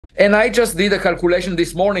And I just did a calculation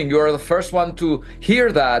this morning. You are the first one to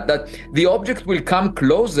hear that the object will come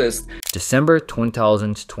closest. December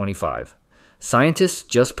 2025. Scientists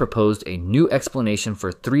just proposed a new explanation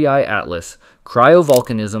for 3I Atlas,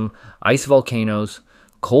 cryovolcanism, ice volcanoes,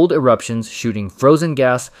 cold eruptions shooting frozen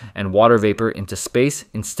gas and water vapor into space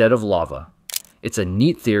instead of lava. It's a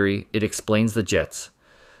neat theory. It explains the jets,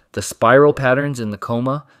 the spiral patterns in the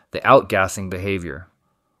coma, the outgassing behavior.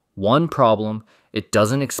 One problem, it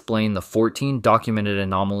doesn't explain the 14 documented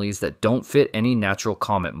anomalies that don't fit any natural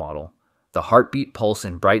comet model. The heartbeat pulse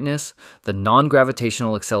in brightness, the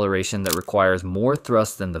non-gravitational acceleration that requires more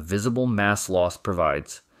thrust than the visible mass loss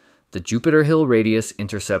provides, the Jupiter Hill radius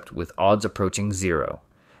intercept with odds approaching zero,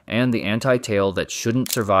 and the anti-tail that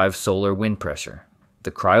shouldn't survive solar wind pressure.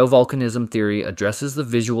 The cryovolcanism theory addresses the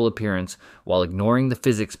visual appearance while ignoring the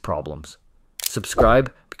physics problems.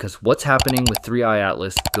 Subscribe because what's happening with 3I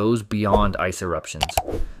Atlas goes beyond ice eruptions.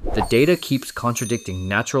 The data keeps contradicting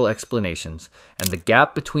natural explanations, and the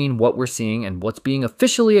gap between what we're seeing and what's being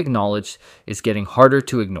officially acknowledged is getting harder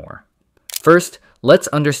to ignore. First, let's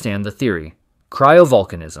understand the theory.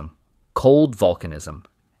 Cryovolcanism, cold volcanism.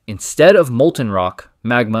 Instead of molten rock,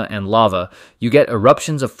 magma, and lava, you get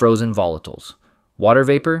eruptions of frozen volatiles. Water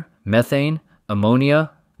vapor, methane,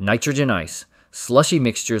 ammonia, nitrogen ice, slushy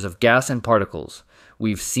mixtures of gas and particles.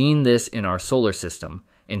 We've seen this in our solar system.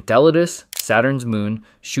 Enceladus, Saturn's moon,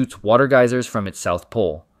 shoots water geysers from its south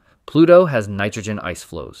pole. Pluto has nitrogen ice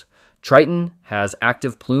flows. Triton has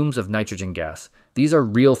active plumes of nitrogen gas. These are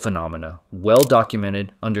real phenomena, well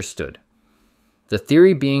documented, understood. The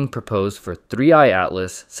theory being proposed for 3I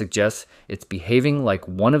Atlas suggests it's behaving like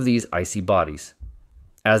one of these icy bodies.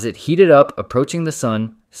 As it heated up approaching the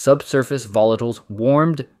sun, subsurface volatiles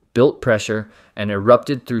warmed, built pressure, and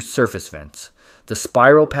erupted through surface vents. The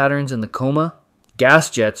spiral patterns in the coma, gas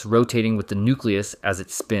jets rotating with the nucleus as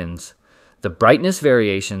it spins. The brightness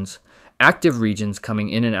variations, active regions coming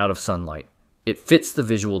in and out of sunlight. It fits the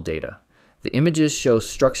visual data. The images show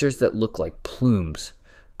structures that look like plumes,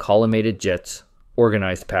 collimated jets,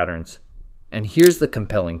 organized patterns. And here's the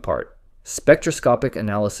compelling part. Spectroscopic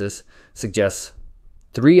analysis suggests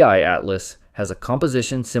 3I Atlas has a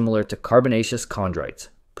composition similar to carbonaceous chondrites,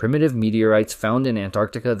 primitive meteorites found in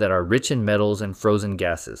Antarctica that are rich in metals and frozen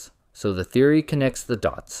gases. So the theory connects the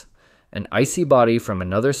dots. An icy body from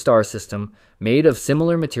another star system, made of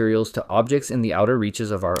similar materials to objects in the outer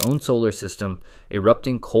reaches of our own solar system,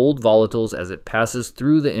 erupting cold volatiles as it passes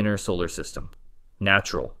through the inner solar system.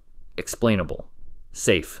 Natural, explainable,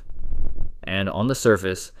 safe. And on the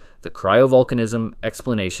surface, the cryovolcanism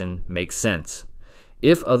explanation makes sense.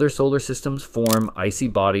 If other solar systems form icy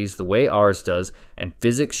bodies the way ours does, and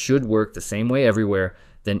physics should work the same way everywhere,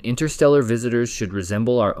 then interstellar visitors should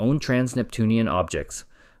resemble our own trans-Neptunian objects.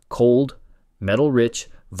 Cold, metal-rich,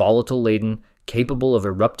 volatile-laden, capable of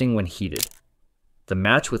erupting when heated. The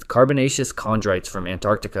match with carbonaceous chondrites from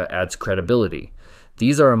Antarctica adds credibility.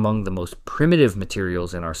 These are among the most primitive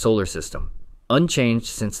materials in our solar system, unchanged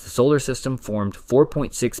since the solar system formed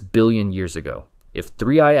 4.6 billion years ago. If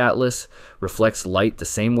 3I Atlas reflects light the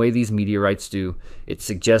same way these meteorites do, it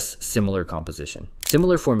suggests similar composition,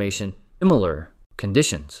 similar formation, similar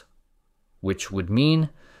conditions, which would mean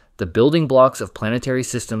the building blocks of planetary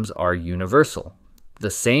systems are universal.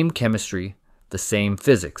 The same chemistry, the same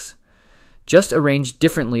physics, just arranged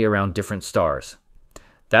differently around different stars.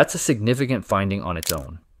 That's a significant finding on its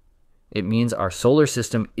own. It means our solar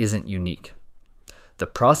system isn't unique. The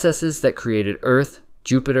processes that created Earth,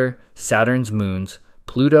 Jupiter, Saturn's moons,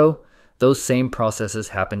 Pluto, those same processes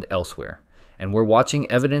happened elsewhere, and we're watching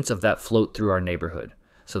evidence of that float through our neighborhood.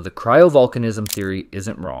 So the cryovolcanism theory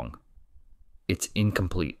isn't wrong. It's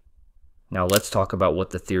incomplete. Now let's talk about what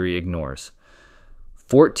the theory ignores.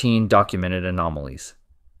 14 documented anomalies.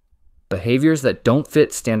 Behaviors that don't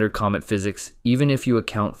fit standard comet physics, even if you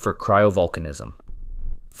account for cryovolcanism.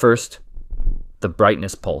 First, the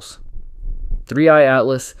brightness pulse. 3I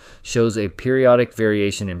Atlas shows a periodic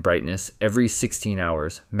variation in brightness every 16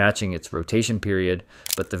 hours, matching its rotation period,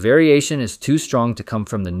 but the variation is too strong to come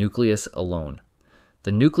from the nucleus alone.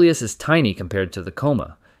 The nucleus is tiny compared to the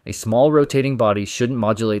coma. A small rotating body shouldn't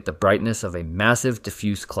modulate the brightness of a massive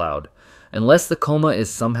diffuse cloud, unless the coma is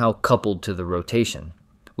somehow coupled to the rotation,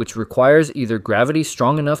 which requires either gravity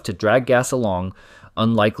strong enough to drag gas along,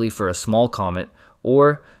 unlikely for a small comet,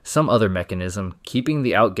 or some other mechanism keeping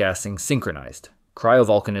the outgassing synchronized.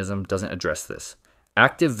 Cryovolcanism doesn't address this.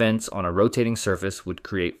 Active vents on a rotating surface would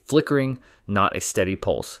create flickering, not a steady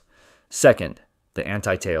pulse. Second, the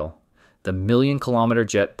anti-tail, the million-kilometer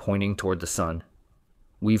jet pointing toward the sun.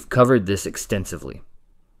 We've covered this extensively.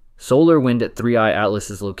 Solar wind at 3I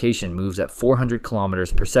Atlas's location moves at 400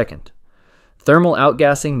 kilometers per second. Thermal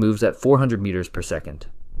outgassing moves at 400 meters per second.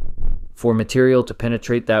 For material to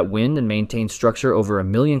penetrate that wind and maintain structure over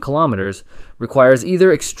 1,000,000 kilometers requires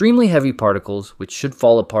either extremely heavy particles, which should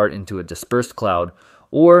fall apart into a dispersed cloud,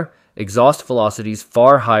 or exhaust velocities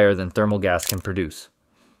far higher than thermal gas can produce.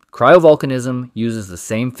 Cryovolcanism uses the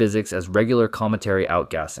same physics as regular cometary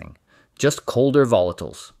outgassing, just colder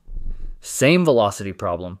volatiles. Same velocity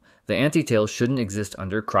problem, the antitail shouldn't exist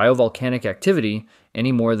under cryovolcanic activity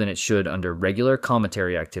any more than it should under regular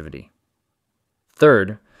cometary activity.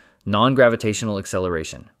 Third, non-gravitational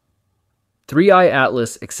acceleration. 3I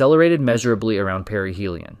Atlas accelerated measurably around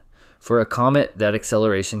perihelion. For a comet, that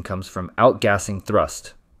acceleration comes from outgassing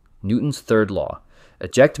thrust. Newton's third law.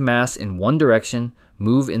 Eject mass in one direction,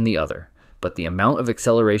 move in the other. But the amount of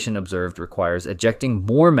acceleration observed requires ejecting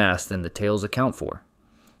more mass than the tails account for.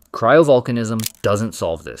 Cryovolcanism doesn't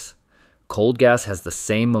solve this. Cold gas has the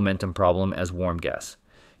same momentum problem as warm gas.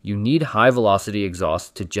 You need high-velocity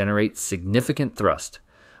exhaust to generate significant thrust,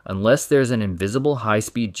 unless there's an invisible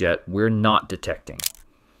high-speed jet we're not detecting.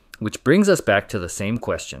 Which brings us back to the same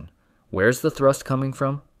question. Where's the thrust coming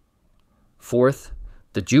from? Fourth,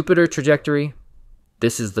 the Jupiter trajectory.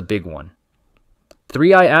 This is the big one.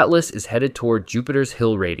 3I Atlas is headed toward Jupiter's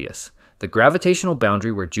Hill radius, the gravitational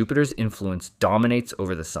boundary where Jupiter's influence dominates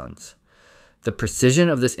over the Sun's. The precision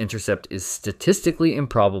of this intercept is statistically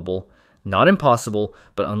improbable, not impossible,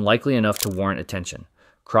 but unlikely enough to warrant attention.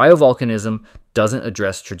 Cryovolcanism doesn't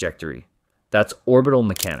address trajectory. That's orbital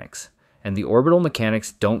mechanics, and the orbital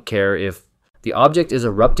mechanics don't care if the object is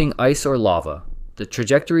erupting ice or lava. The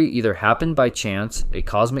trajectory either happened by chance, a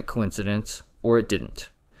cosmic coincidence, or it didn't.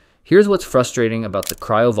 Here's what's frustrating about the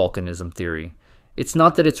cryovolcanism theory. It's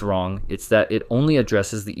not that it's wrong, it's that it only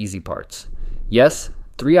addresses the easy parts. Yes,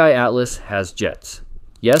 3I Atlas has jets.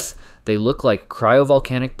 Yes, they look like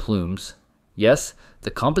cryovolcanic plumes. Yes,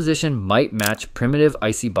 the composition might match primitive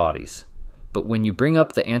icy bodies. But when you bring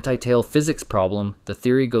up the antitail physics problem, the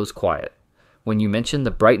theory goes quiet. When you mention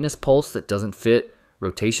the brightness pulse that doesn't fit,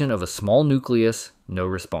 rotation of a small nucleus, no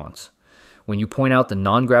response. When you point out the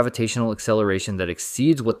non-gravitational acceleration that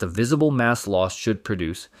exceeds what the visible mass loss should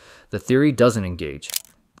produce, the theory doesn't engage.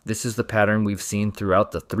 This is the pattern we've seen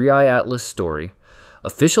throughout the 3I Atlas story.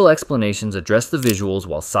 Official explanations address the visuals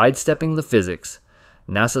while sidestepping the physics.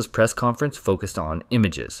 NASA's press conference focused on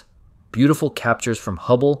images. Beautiful captures from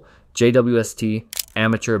Hubble, JWST,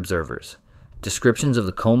 amateur observers. Descriptions of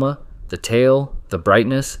the coma, the tail, the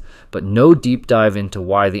brightness, but no deep dive into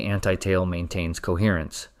why the antitail maintains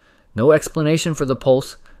coherence. No explanation for the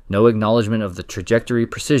pulse, no acknowledgement of the trajectory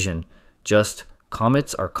precision, just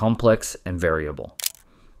comets are complex and variable.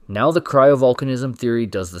 Now the cryovolcanism theory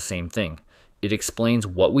does the same thing. It explains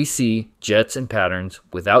what we see, jets and patterns,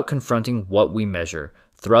 without confronting what we measure,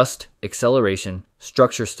 thrust, acceleration,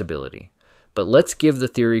 structure stability. But let's give the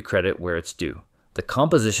theory credit where it's due. The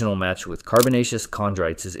compositional match with carbonaceous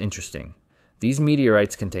chondrites is interesting. These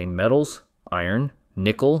meteorites contain metals, iron,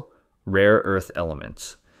 nickel, rare earth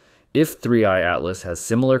elements. If 3I Atlas has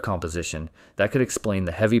similar composition, that could explain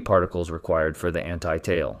the heavy particles required for the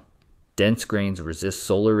antitail. Dense grains resist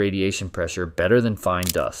solar radiation pressure better than fine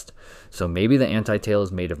dust, so maybe the antitail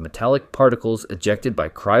is made of metallic particles ejected by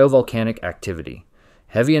cryovolcanic activity,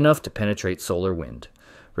 heavy enough to penetrate solar wind,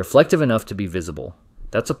 reflective enough to be visible.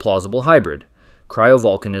 That's a plausible hybrid.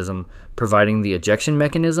 Cryovolcanism providing the ejection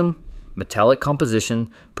mechanism, metallic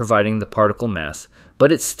composition providing the particle mass,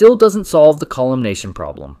 but it still doesn't solve the collimation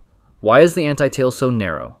problem. Why is the antitail so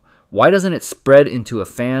narrow? Why doesn't it spread into a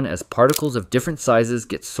fan as particles of different sizes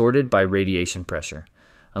get sorted by radiation pressure,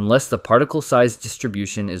 unless the particle size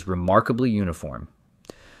distribution is remarkably uniform?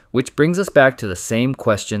 Which brings us back to the same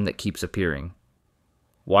question that keeps appearing.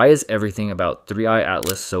 Why is everything about 3I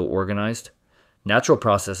Atlas so organized? Natural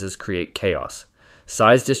processes create chaos.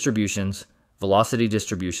 Size distributions, velocity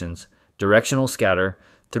distributions, directional scatter,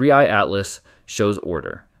 3I Atlas shows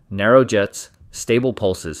order. Narrow jets, stable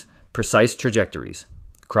pulses, precise trajectories.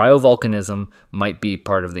 Cryovolcanism might be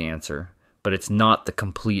part of the answer, but it's not the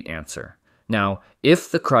complete answer. Now, if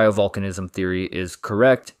the cryovolcanism theory is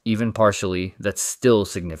correct, even partially, that's still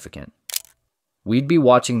significant. We'd be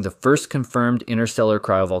watching the first confirmed interstellar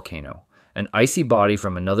cryovolcano, an icy body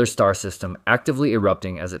from another star system actively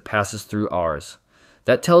erupting as it passes through ours.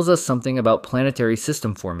 That tells us something about planetary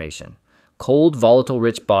system formation. Cold,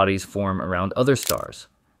 volatile-rich bodies form around other stars.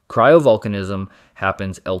 Cryovolcanism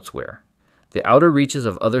happens elsewhere. The outer reaches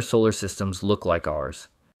of other solar systems look like ours.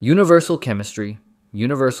 Universal chemistry,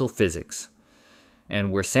 universal physics.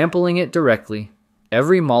 And we're sampling it directly.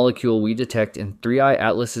 Every molecule we detect in 3I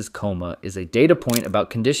Atlas's coma is a data point about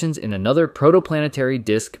conditions in another protoplanetary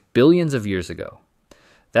disk billions of years ago.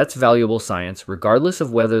 That's valuable science, regardless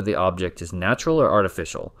of whether the object is natural or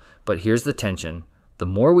artificial. But here's the tension. The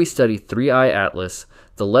more we study 3I Atlas,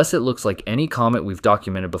 the less it looks like any comet we've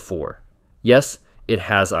documented before. Yes, it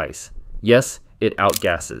has ice. Yes, it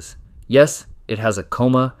outgasses. Yes, it has a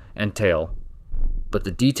coma and tail. But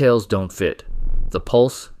the details don't fit. The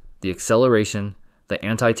pulse, the acceleration, the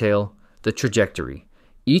anti-tail, the trajectory.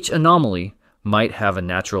 Each anomaly might have a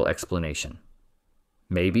natural explanation.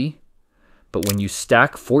 Maybe. But when you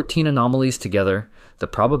stack 14 anomalies together, the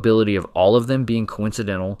probability of all of them being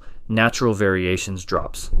coincidental, natural variations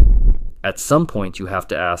drops. At some point, you have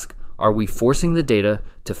to ask, are we forcing the data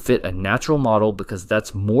to fit a natural model because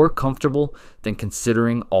that's more comfortable than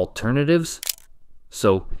considering alternatives?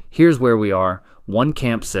 So here's where we are. One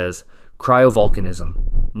camp says,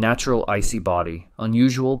 cryovolcanism, natural icy body,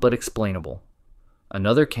 unusual but explainable.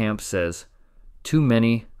 Another camp says, too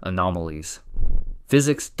many anomalies.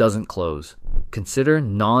 Physics doesn't close. Consider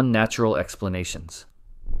non-natural explanations.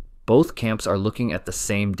 Both camps are looking at the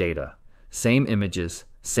same data, same images,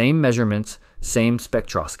 same measurements, same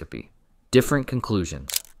spectroscopy. Different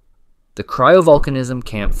conclusions. The cryovolcanism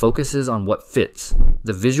camp focuses on what fits,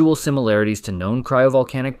 the visual similarities to known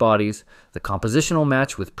cryovolcanic bodies, the compositional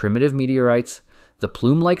match with primitive meteorites, the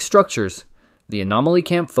plume-like structures. The anomaly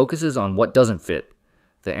camp focuses on what doesn't fit,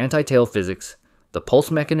 the anti-tail physics, the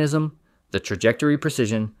pulse mechanism, the trajectory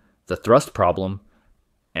precision, the thrust problem,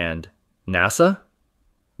 and NASA?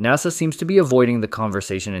 NASA seems to be avoiding the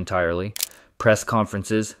conversation entirely. Press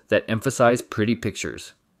conferences that emphasize pretty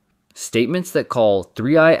pictures. Statements that call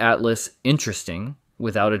 3I Atlas interesting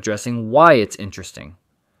without addressing why it's interesting.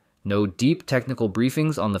 No deep technical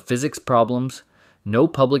briefings on the physics problems. No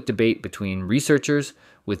public debate between researchers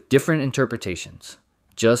with different interpretations.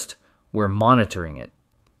 Just, we're monitoring it.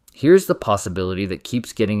 Here's the possibility that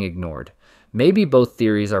keeps getting ignored. Maybe both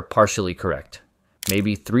theories are partially correct.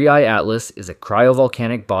 Maybe 3I Atlas is a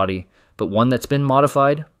cryovolcanic body, but one that's been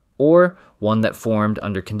modified, or one that formed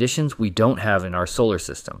under conditions we don't have in our solar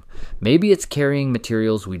system. Maybe it's carrying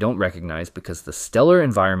materials we don't recognize because the stellar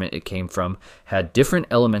environment it came from had different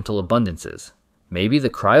elemental abundances. Maybe the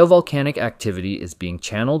cryovolcanic activity is being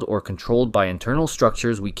channeled or controlled by internal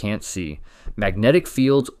structures we can't see, magnetic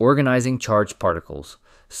fields organizing charged particles,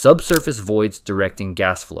 subsurface voids directing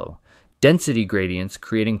gas flow, density gradients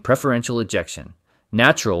creating preferential ejection,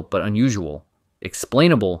 natural but unusual,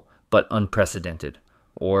 explainable but unprecedented.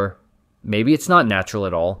 Or maybe it's not natural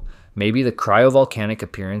at all. Maybe the cryovolcanic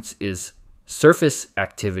appearance is surface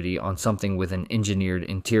activity on something with an engineered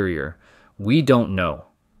interior. We don't know.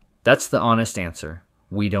 That's the honest answer.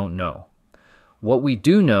 We don't know. What we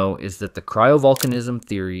do know is that the cryovolcanism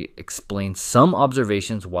theory explains some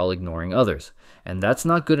observations while ignoring others, and that's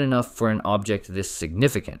not good enough for an object this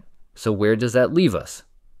significant. So where does that leave us?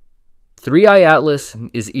 3I Atlas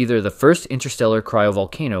is either the first interstellar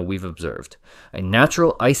cryovolcano we've observed, a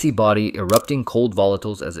natural icy body erupting cold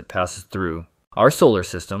volatiles as it passes through our solar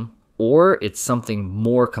system, or it's something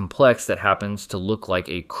more complex that happens to look like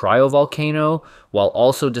a cryovolcano while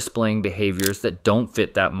also displaying behaviors that don't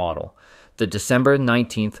fit that model. The December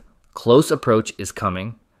 19th close approach is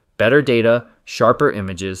coming. Better data, sharper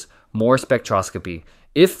images, more spectroscopy.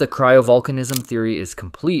 If the cryovolcanism theory is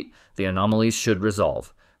complete, the anomalies should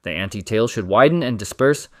resolve. The anti-tail should widen and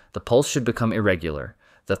disperse, the pulse should become irregular.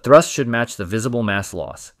 The thrust should match the visible mass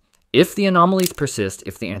loss. If the anomalies persist,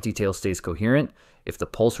 if the anti-tail stays coherent, if the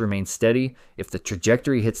pulse remains steady, if the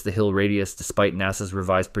trajectory hits the hill radius despite NASA's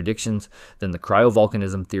revised predictions, then the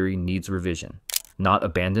cryovolcanism theory needs revision. Not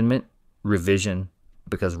abandonment, revision,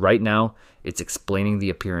 because right now it's explaining the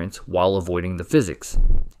appearance while avoiding the physics.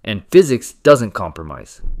 And physics doesn't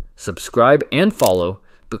compromise. Subscribe and follow,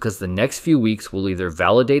 because the next few weeks will either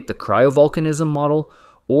validate the cryovolcanism model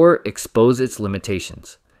or expose its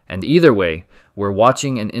limitations. And either way, we're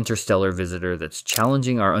watching an interstellar visitor that's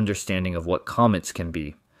challenging our understanding of what comets can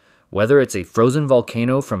be. Whether it's a frozen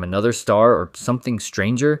volcano from another star or something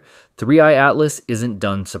stranger, 3I Atlas isn't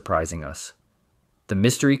done surprising us. The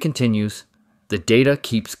mystery continues, the data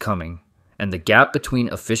keeps coming, and the gap between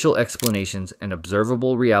official explanations and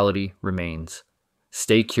observable reality remains.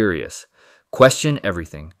 Stay curious. Question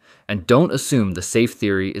everything, and don't assume the safe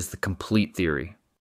theory is the complete theory.